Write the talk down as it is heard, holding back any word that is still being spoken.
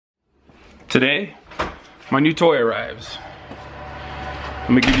Today, my new toy arrives.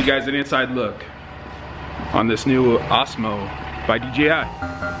 I'm gonna give you guys an inside look on this new Osmo by DJI.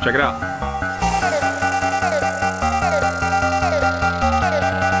 Check it out.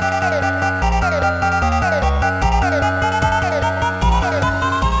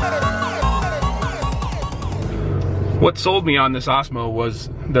 What sold me on this Osmo was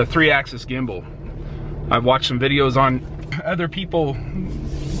the 3-axis gimbal. I've watched some videos on other people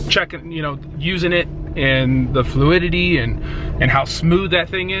checking, using it and the fluidity and how smooth that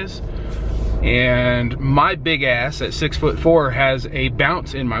thing is. And my big ass at 6'4" has a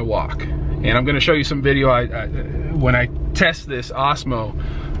bounce in my walk. And I'm gonna show you some video when I test this Osmo,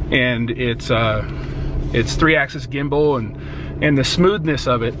 and it's 3-axis gimbal and the smoothness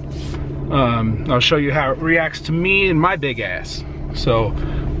of it. I'll show you how it reacts to me and my big ass. So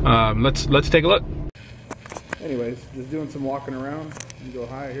let's take a look. Anyways, just doing some walking around. You go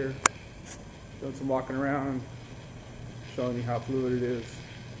high here. Doing some walking around, showing you how fluid it is.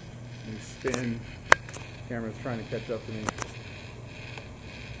 You spin. Camera's trying to catch up to me.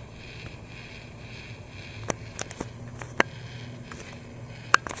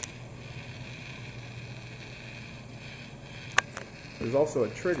 There's also a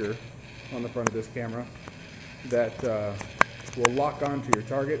trigger on the front of this camera that will lock onto your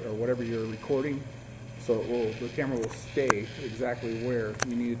target or whatever you're recording, so the camera will stay exactly where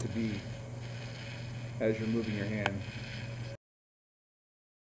you need it to be as you're moving your hand.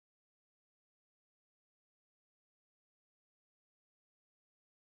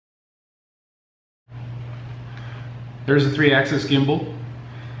 There's a 3-axis gimbal.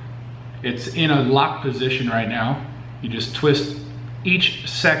 It's in a lock position right now. You just twist each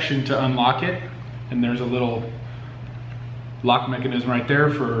section to unlock it, and there's a little lock mechanism right there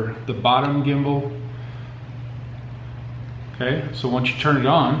for the bottom gimbal. Okay, so once you turn it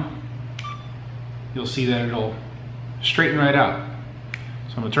on, you'll see that it'll straighten right out.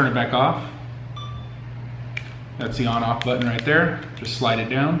 So I'm gonna turn it back off. That's the on-off button right there. Just slide it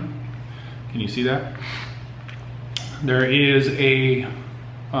down. Can you see that? There is a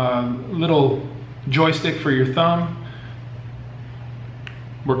little joystick for your thumb.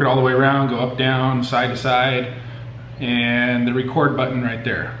 Work it all the way around, go up, down, side to side, and the record button right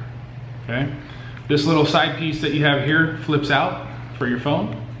there. Okay. This little side piece that you have here flips out for your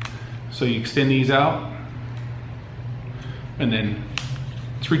phone. So you extend these out, and then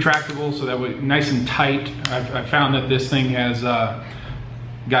it's retractable, so that way nice and tight. I've found that this thing has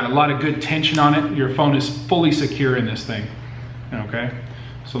got a lot of good tension on it. Your phone is fully secure in this thing. Okay.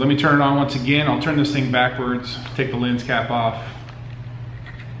 So let me turn it on once again. I'll turn this thing backwards, take the lens cap off.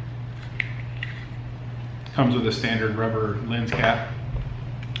 Comes with a standard rubber lens cap.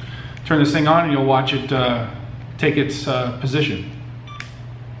 Turn this thing on and you'll watch it take its position.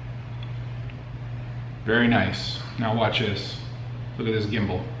 Very nice. Now watch this. Look at this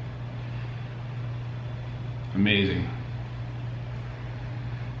gimbal. Amazing.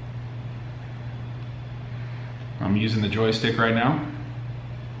 I'm using the joystick right now.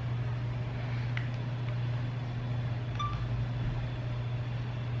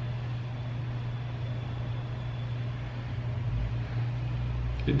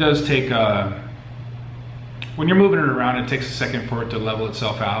 It does take, when you're moving it around, it takes a second for it to level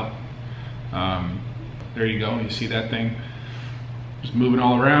itself out. There you go, you see that thing? Just moving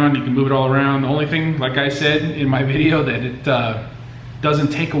all around, you can move it all around. The only thing, like I said in my video, that it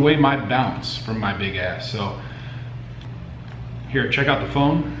doesn't take away my bounce from my big ass. So, here, check out the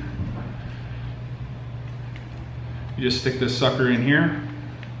phone. You just stick this sucker in here.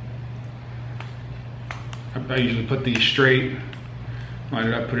 I usually put these straight. Line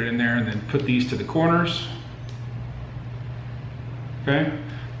it up, put it in there, and then put these to the corners. Okay?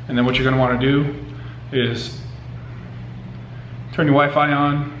 And then what you're gonna wanna do is turn your Wi-Fi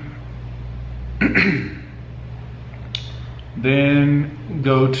on, then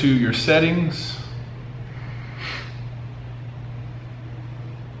go to your settings,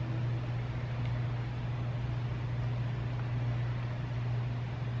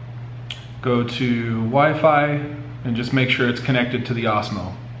 go to Wi-Fi, and just make sure it's connected to the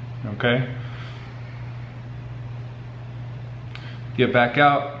Osmo, okay? Get back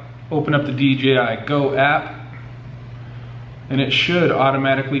out, open up the DJI Go app, and it should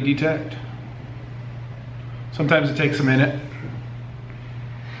automatically detect. Sometimes it takes a minute.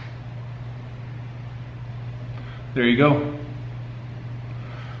 There you go.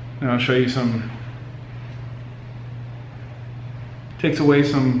 Now I'll show you some, takes away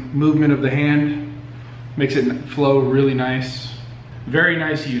some movement of the hand. Makes it flow really nice. Very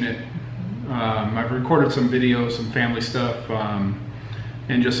nice unit. I've recorded some videos, some family stuff.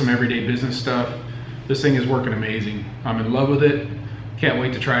 and just some everyday business stuff. This thing is working amazing. I'm in love with it. Can't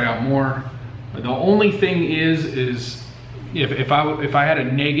wait to try it out more. The only thing is if I had a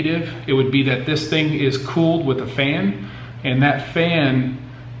negative, it would be that this thing is cooled with a fan, and that fan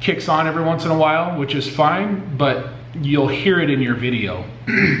kicks on every once in a while, which is fine, but you'll hear it in your video.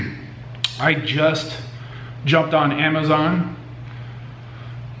 I just jumped on Amazon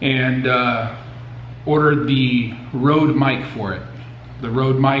and ordered the Rode mic for it. The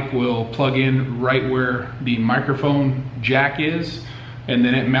Rode mic will plug in right where the microphone jack is, and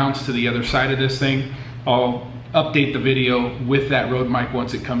then it mounts to the other side of this thing. I'll update the video with that Rode mic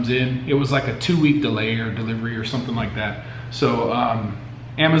once it comes in. It was like a 2-week delay or delivery or something like that. So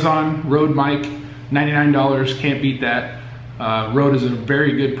Amazon Rode mic, $99, can't beat that. Rode is a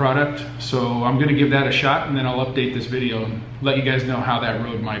very good product, so I'm gonna give that a shot, and then I'll update this video and let you guys know how that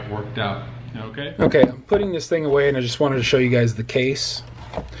Rode mic worked out. Okay? Okay, I'm putting this thing away, and I just wanted to show you guys the case.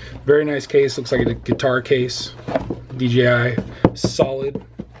 Very nice case, looks like a guitar case. DJI, solid.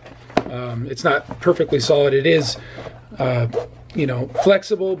 It's not perfectly solid. It is, you know,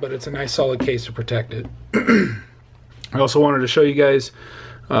 flexible, but it's a nice solid case to protect it. I also wanted to show you guys,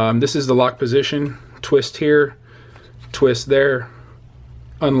 this is the lock position. Twist here, twist there,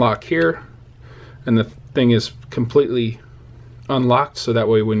 unlock here, and the thing is completely unlocked, so that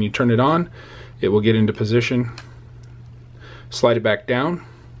way when you turn it on, it will get into position. Slide it back down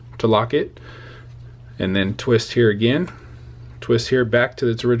to lock it, and then twist here again, twist here back to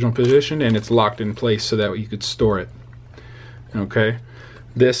its original position, and it's locked in place so that way you could store it. Okay,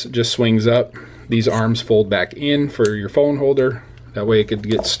 this just swings up. These arms fold back in for your phone holder, that way it could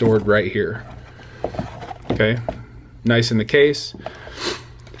get stored right here. Okay, nice in the case.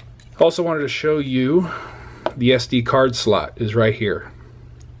 Also wanted to show you the SD card slot is right here.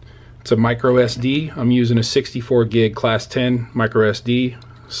 It's a micro SD. I'm using a 64 gig class 10 micro SD.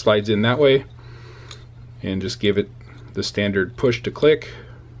 Slides in that way, and just give it the standard push to click.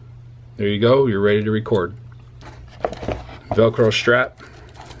 There you go, you're ready to record. Velcro strap.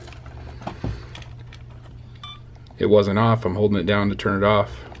 It wasn't off, I'm holding it down to turn it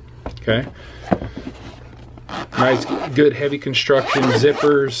off. Okay. Nice, good heavy construction,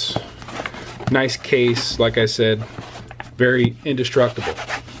 zippers, nice case, like I said, very indestructible.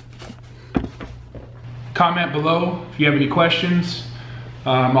 Comment below if you have any questions.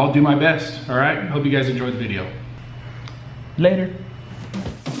 I'll do my best, all right? Hope you guys enjoyed the video. Later.